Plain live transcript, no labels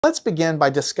Let's begin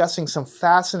by discussing some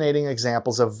fascinating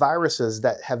examples of viruses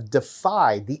that have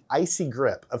defied the icy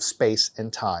grip of space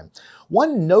and time.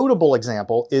 One notable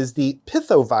example is the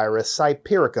pithovirus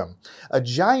cypericum, a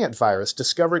giant virus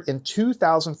discovered in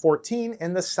 2014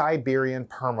 in the Siberian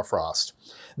permafrost.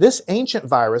 This ancient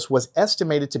virus was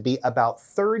estimated to be about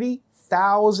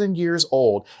 30,000 years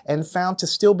old and found to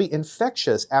still be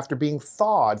infectious after being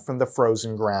thawed from the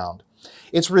frozen ground.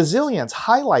 Its resilience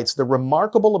highlights the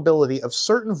remarkable ability of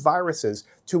certain viruses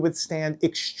to withstand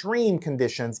extreme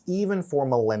conditions even for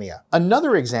millennia.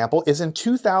 Another example is in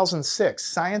 2006,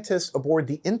 scientists aboard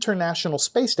the International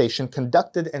Space Station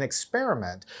conducted an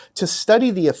experiment to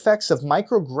study the effects of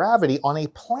microgravity on a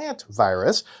plant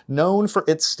virus known for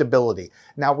its stability.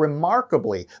 Now,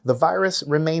 remarkably, the virus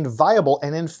remained viable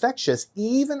and infectious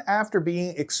even after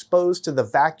being exposed to the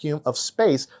vacuum of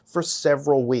space for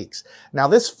several weeks. Now,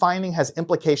 this finding has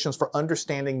implications for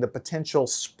understanding the potential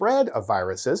spread of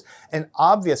viruses and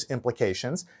obvious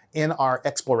implications in our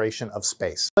exploration of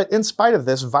space. But in spite of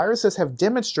this, viruses have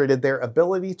demonstrated their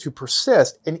ability to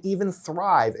persist and even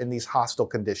thrive in these hostile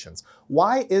conditions.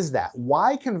 Why is that?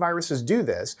 Why can viruses do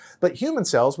this, but human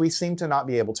cells we seem to not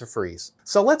be able to freeze?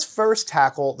 So let's first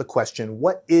tackle the question,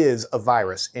 what is a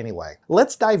virus anyway?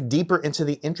 Let's dive deeper into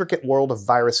the intricate world of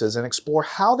viruses and explore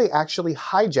how they actually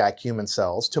hijack human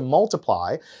cells to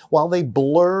multiply while they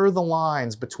blur the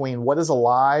lines between what is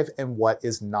alive and what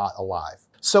is not alive.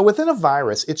 So within a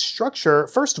virus, its structure,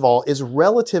 first of all, is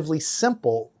relatively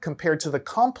simple compared to the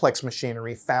complex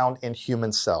machinery found in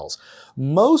human cells.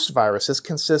 Most viruses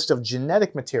consist of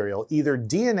genetic material, either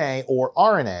DNA or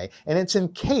RNA, and it's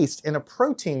encased in a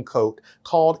protein coat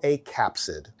called a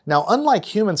capsid. Now, unlike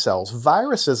human cells,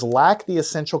 viruses lack the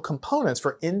essential components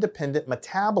for independent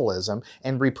metabolism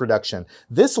and reproduction.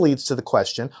 This leads to the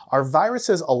question, are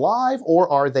viruses alive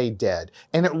or are they dead?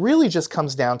 And it really just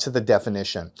comes down to the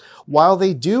definition. While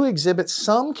they do exhibit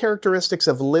some characteristics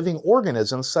of living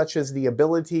organisms, such as the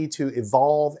ability to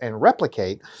evolve and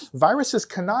replicate, viruses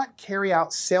cannot carry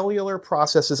out cellular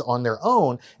processes on their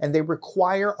own, and they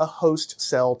require a host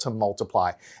cell to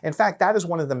multiply. In fact, that is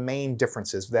one of the main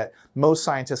differences that most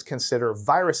scientists consider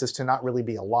viruses to not really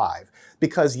be alive.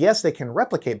 Because yes, they can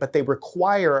replicate, but they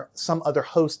require some other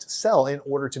host cell in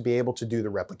order to be able to do the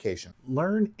replication.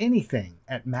 Learn anything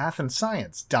at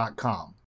mathandscience.com.